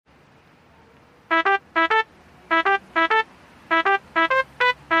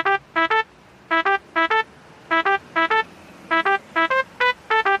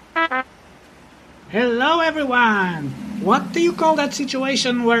do you call that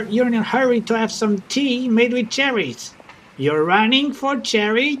situation where you're in a hurry to have some tea made with cherries? You're running for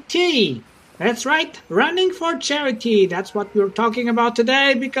cherry tea. That's right, running for charity. That's what we're talking about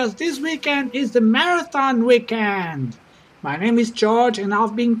today because this weekend is the marathon weekend. My name is George and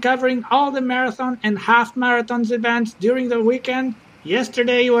I've been covering all the marathon and half marathons events during the weekend.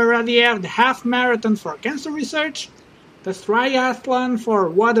 Yesterday we already had the half marathon for cancer research, the triathlon for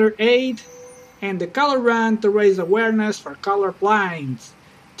water aid, and the color run to raise awareness for color blinds.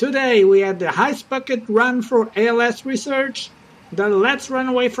 Today we had the Ice Bucket Run for ALS research, the Let's Run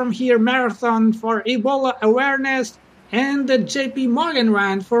Away From Here Marathon for Ebola awareness, and the JP Morgan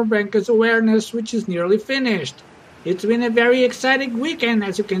Run for Bankers awareness, which is nearly finished. It's been a very exciting weekend,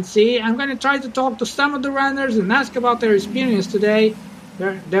 as you can see. I'm going to try to talk to some of the runners and ask about their experience today.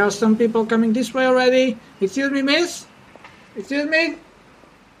 There are some people coming this way already. Excuse me, miss? Excuse me?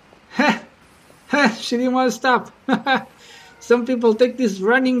 She didn't want to stop. Some people take this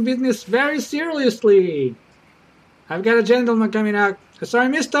running business very seriously. I've got a gentleman coming out. Sorry,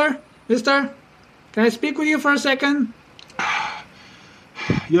 mister? Mister? Can I speak with you for a second?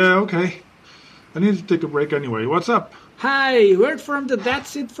 Yeah, okay. I need to take a break anyway. What's up? Hi, we're from the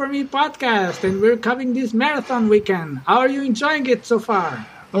That's It For Me podcast, and we're covering this marathon weekend. How are you enjoying it so far?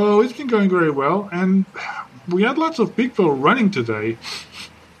 Oh, it's been going very well, and we had lots of people running today.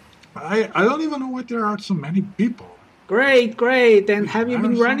 I don't even know why there are so many people. Great. And have you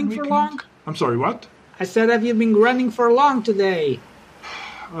been running for long? I'm sorry, what? I said, have you been running for long today?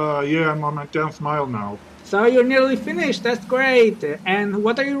 Yeah, I'm on my 10th mile now. So you're nearly finished. That's great. And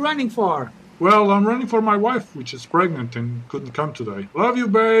what are you running for? Well, I'm running for my wife, which is pregnant and couldn't come today. Love you,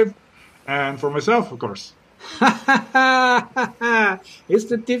 babe. And for myself, of course. It's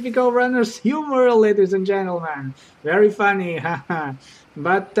the typical runner's humor, ladies and gentlemen. Very funny.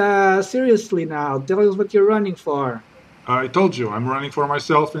 But seriously now, tell us what you're running for. I told you, I'm running for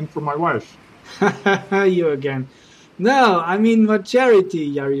myself and for my wife. You again. No, I mean, what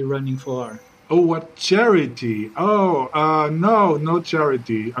charity are you running for? Oh, what charity? Oh, no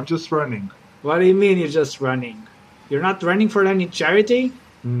charity. I'm just running. What do you mean you're just running? You're not running for any charity?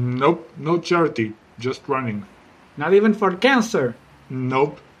 Nope, no charity. Just running. Not even for cancer?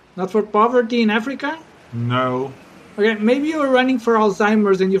 Nope. Not for poverty in Africa? No. Okay, maybe you were running for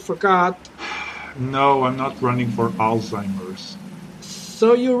Alzheimer's and you forgot. No, I'm not running for Alzheimer's.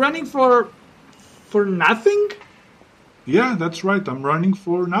 So you're running for nothing? Yeah, that's right. I'm running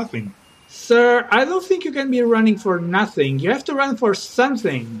for nothing. Sir, I don't think you can be running for nothing. You have to run for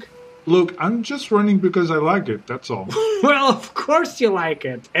something. Look, I'm just running because I like it, that's all. Well, of course you like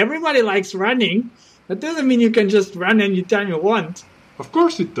it. Everybody likes running. That doesn't mean you can just run anytime you want. Of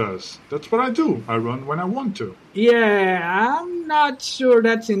course it does. That's what I do. I run when I want to. Yeah, I'm not sure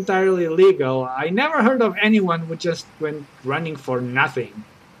that's entirely legal. I never heard of anyone who just went running for nothing.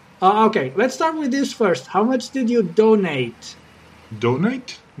 Okay, let's start with this first. How much did you donate?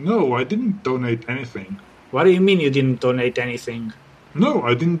 Donate? No, I didn't donate anything. What do you mean you didn't donate anything? No,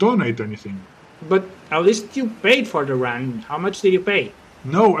 I didn't donate anything. But at least you paid for the run. How much did you pay?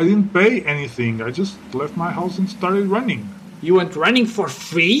 No, I didn't pay anything. I just left my house and started running. You went running for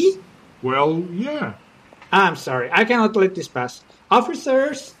free? Well, yeah. I'm sorry, I cannot let this pass.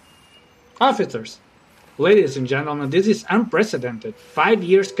 Officers! Ladies and gentlemen, this is unprecedented. 5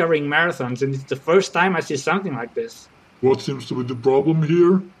 years covering marathons, and it's the first time I see something like this. What seems to be the problem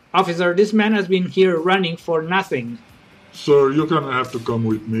here? Officer, this man has been here running for nothing. Sir, you're gonna have to come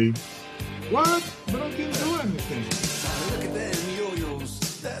with me. What? But I didn't do anything. Look at them yo-yos,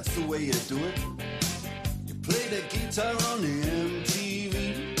 that's the way you do it. You play the guitar on the MTV.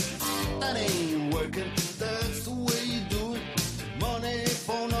 That ain't working, that's the way you do it. Money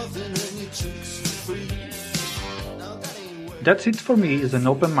for nothing and your chicks for free. Now that ain't working. That's It For Me is an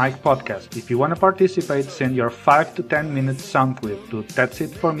open mic podcast. If you want to participate, send your 5 to 10 minute sound clip to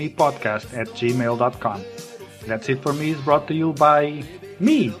that'sitformepodcast@gmail.com. That's It For Me is brought to you by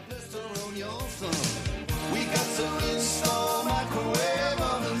me. We got to install microwave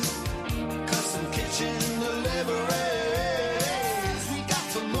ovens, custom kitchen deliveries. We got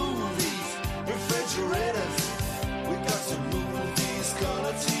to move these refrigerators. We got to move these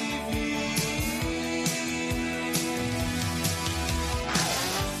color TVs.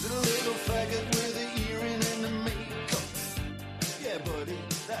 The little faggot with the earring and the makeup. Yeah, buddy,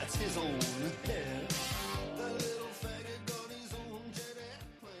 that's his own hair.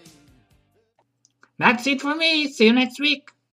 That's it for me. See you next week.